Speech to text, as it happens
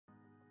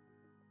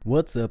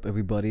What's up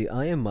everybody,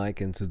 I am Mike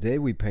and today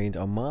we paint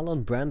our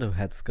Marlon Brando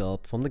head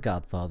sculpt from The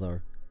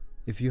Godfather.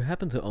 If you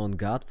happen to own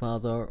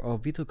Godfather or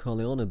Vito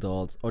Corleone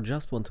dolls or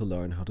just want to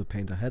learn how to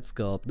paint a head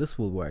sculpt, this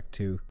will work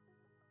too.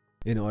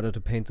 In order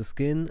to paint the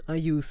skin, I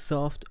use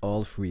soft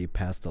all-free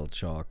pastel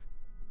chalk.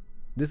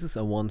 This is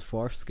a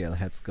 1/4 scale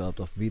head sculpt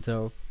of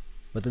Vito,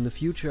 but in the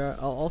future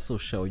I'll also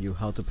show you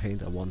how to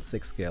paint a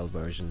 1/6 scale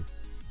version.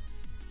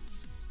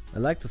 I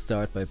like to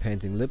start by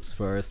painting lips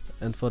first,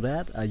 and for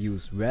that I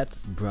use red,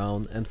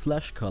 brown and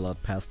flesh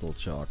colored pastel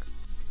chalk.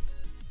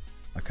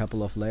 A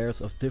couple of layers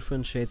of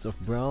different shades of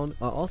brown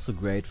are also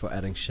great for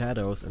adding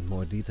shadows and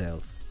more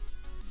details.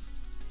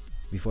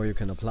 Before you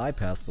can apply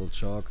pastel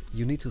chalk,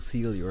 you need to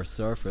seal your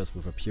surface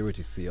with a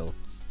purity seal.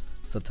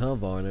 Satin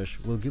varnish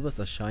will give us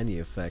a shiny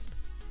effect,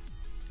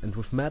 and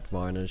with matte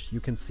varnish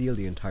you can seal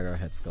the entire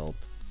head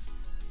sculpt.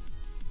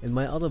 In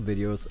my other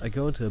videos I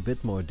go into a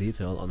bit more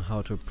detail on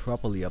how to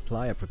properly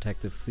apply a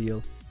protective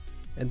seal,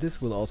 and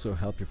this will also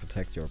help you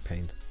protect your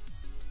paint.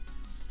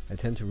 I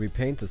tend to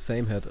repaint the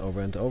same head over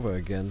and over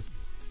again,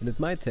 and it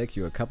might take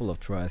you a couple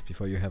of tries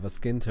before you have a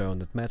skin tone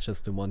that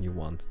matches the one you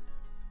want.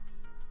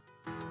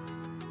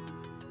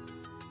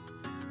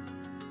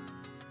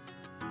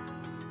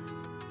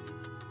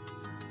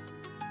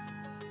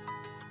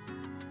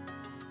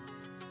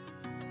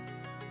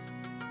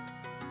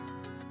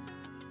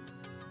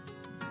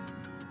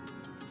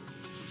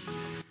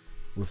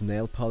 With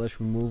nail polish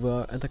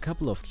remover and a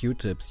couple of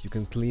Q-tips you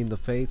can clean the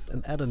face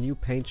and add a new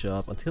paint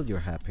job until you're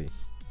happy.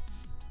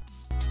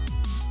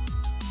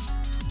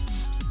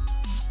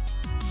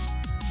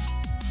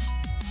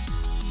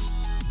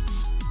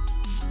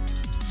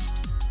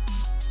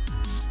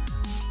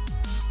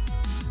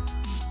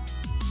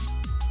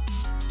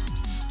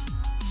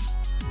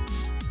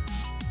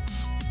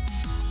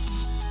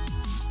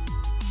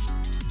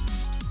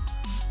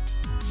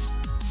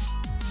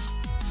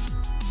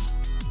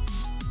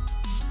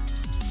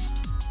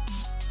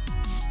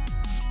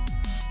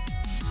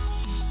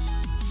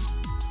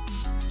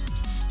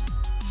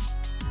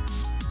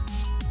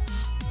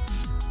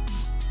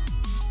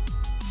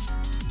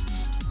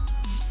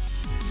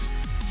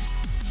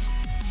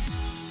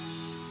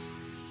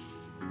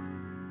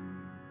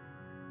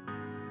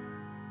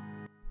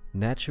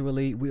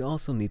 Naturally, we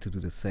also need to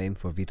do the same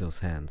for Vito's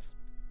hands.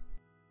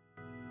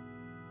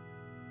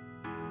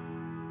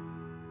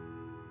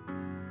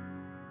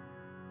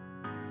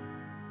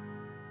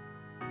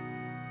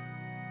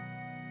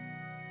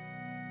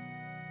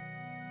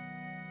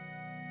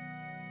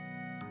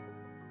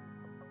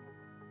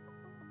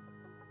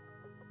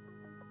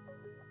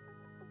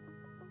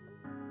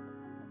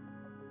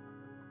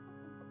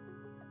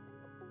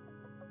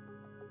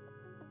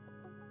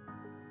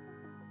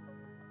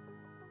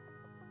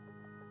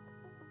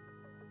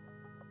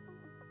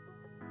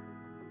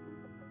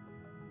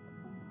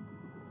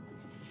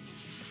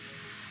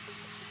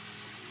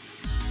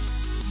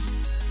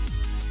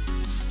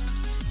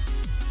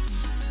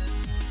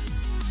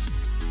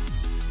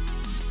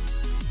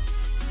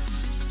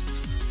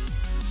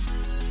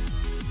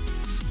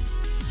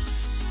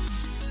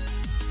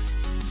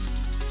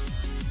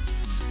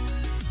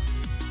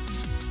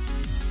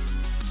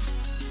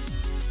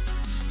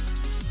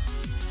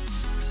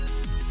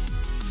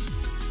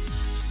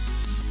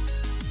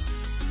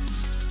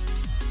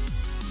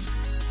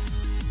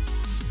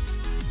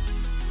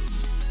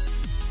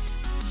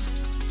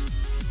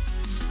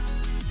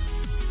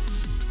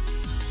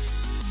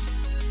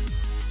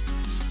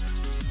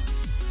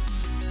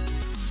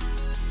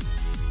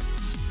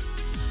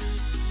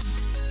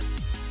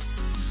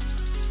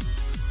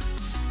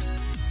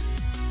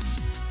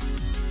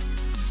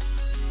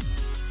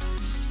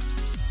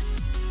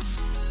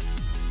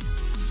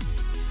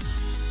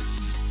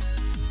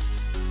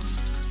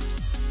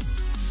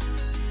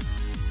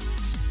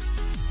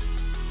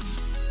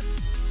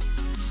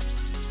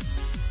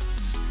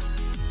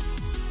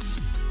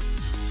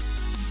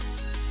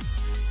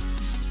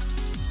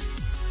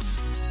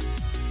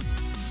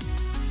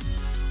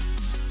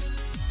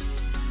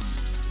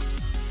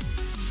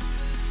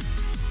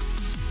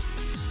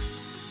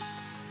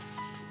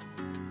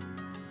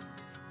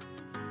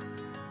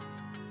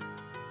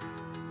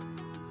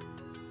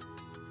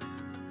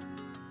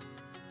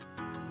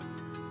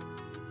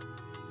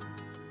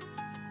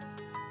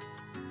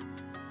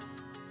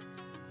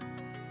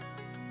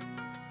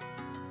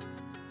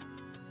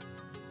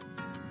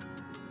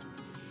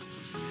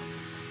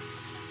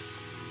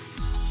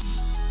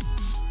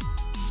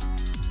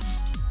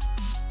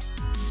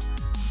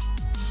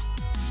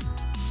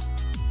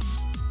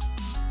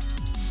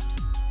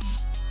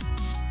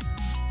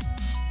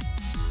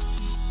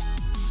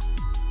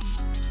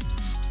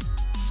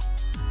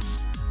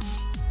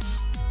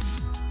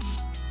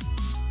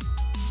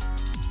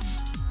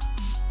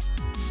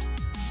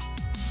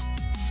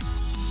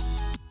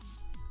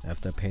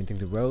 After painting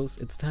the rose,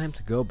 it's time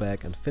to go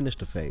back and finish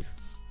the face.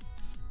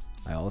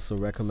 I also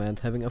recommend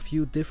having a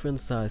few different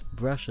sized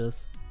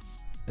brushes,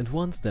 and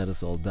once that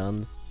is all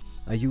done,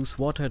 I use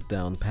watered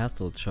down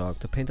pastel chalk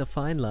to paint a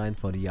fine line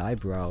for the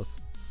eyebrows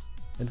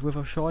and with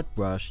a short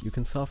brush you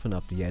can soften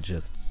up the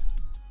edges.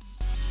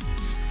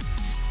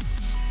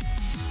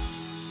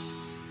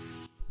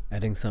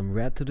 Adding some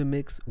red to the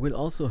mix will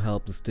also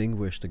help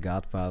distinguish the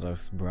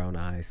Godfather's brown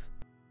eyes.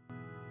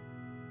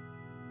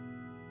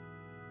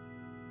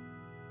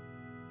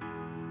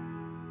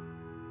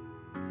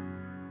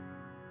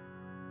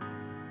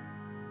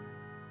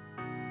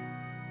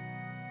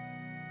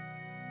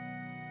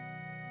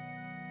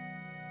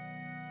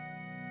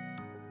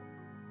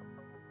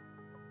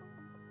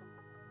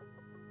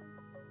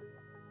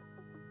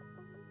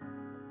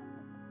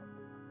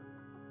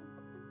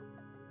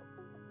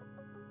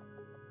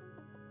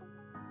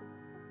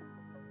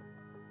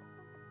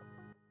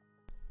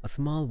 A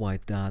small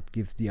white dot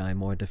gives the eye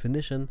more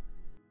definition,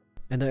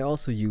 and I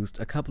also used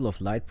a couple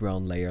of light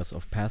brown layers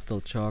of pastel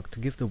chalk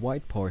to give the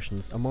white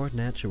portions a more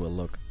natural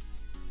look.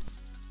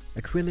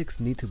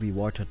 Acrylics need to be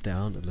watered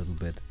down a little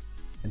bit,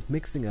 and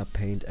mixing up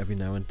paint every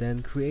now and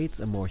then creates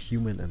a more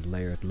human and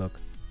layered look.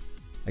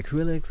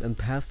 Acrylics and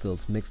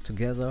pastels mixed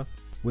together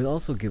will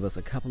also give us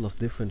a couple of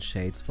different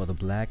shades for the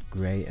black,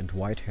 grey and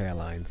white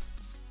hairlines.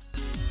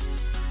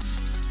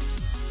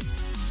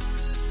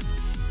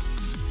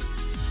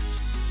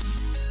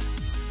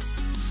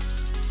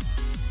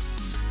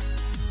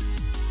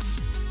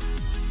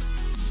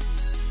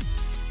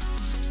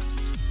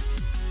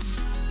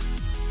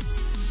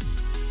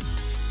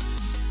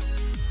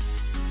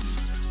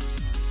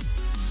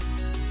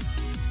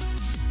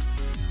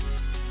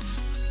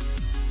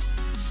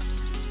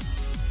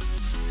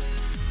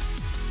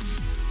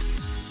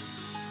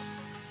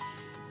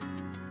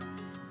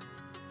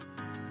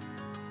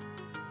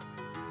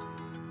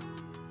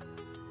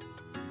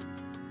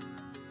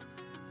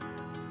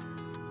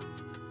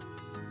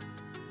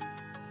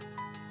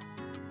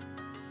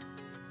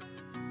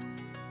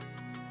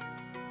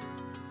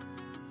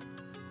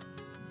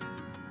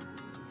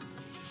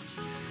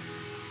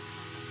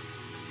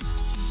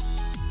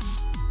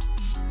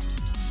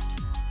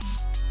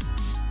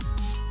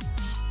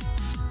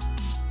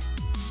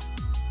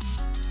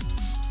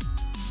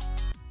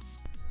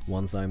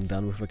 Once I'm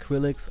done with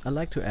acrylics, I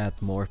like to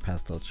add more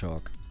pastel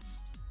chalk.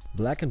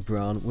 Black and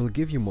brown will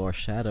give you more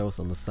shadows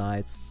on the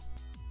sides,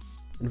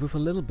 and with a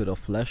little bit of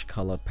flesh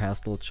colored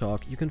pastel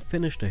chalk you can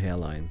finish the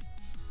hairline.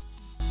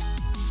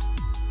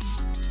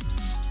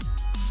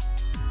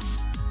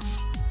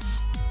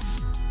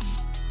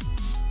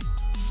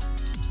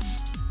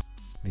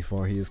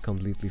 Before he is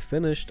completely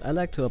finished, I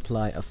like to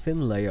apply a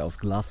thin layer of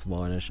gloss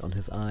varnish on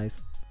his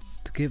eyes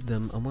to give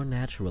them a more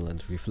natural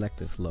and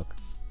reflective look.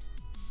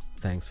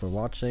 Thanks for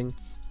watching,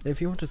 and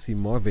if you want to see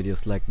more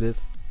videos like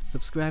this,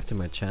 subscribe to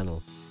my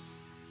channel.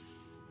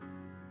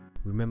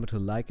 Remember to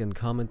like and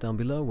comment down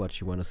below what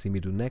you want to see me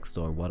do next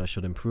or what I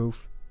should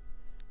improve.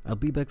 I'll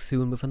be back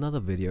soon with another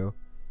video.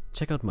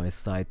 Check out my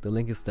site, the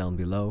link is down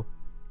below.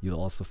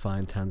 You'll also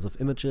find tons of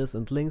images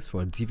and links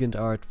for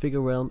DeviantArt,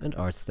 Figurerealm and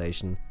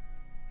ArtStation.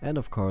 And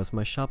of course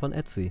my shop on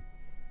Etsy,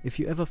 if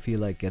you ever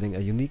feel like getting a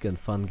unique and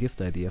fun gift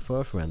idea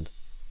for a friend.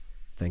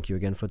 Thank you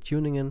again for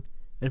tuning in.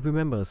 And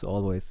remember, as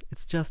always,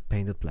 it's just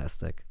painted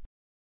plastic.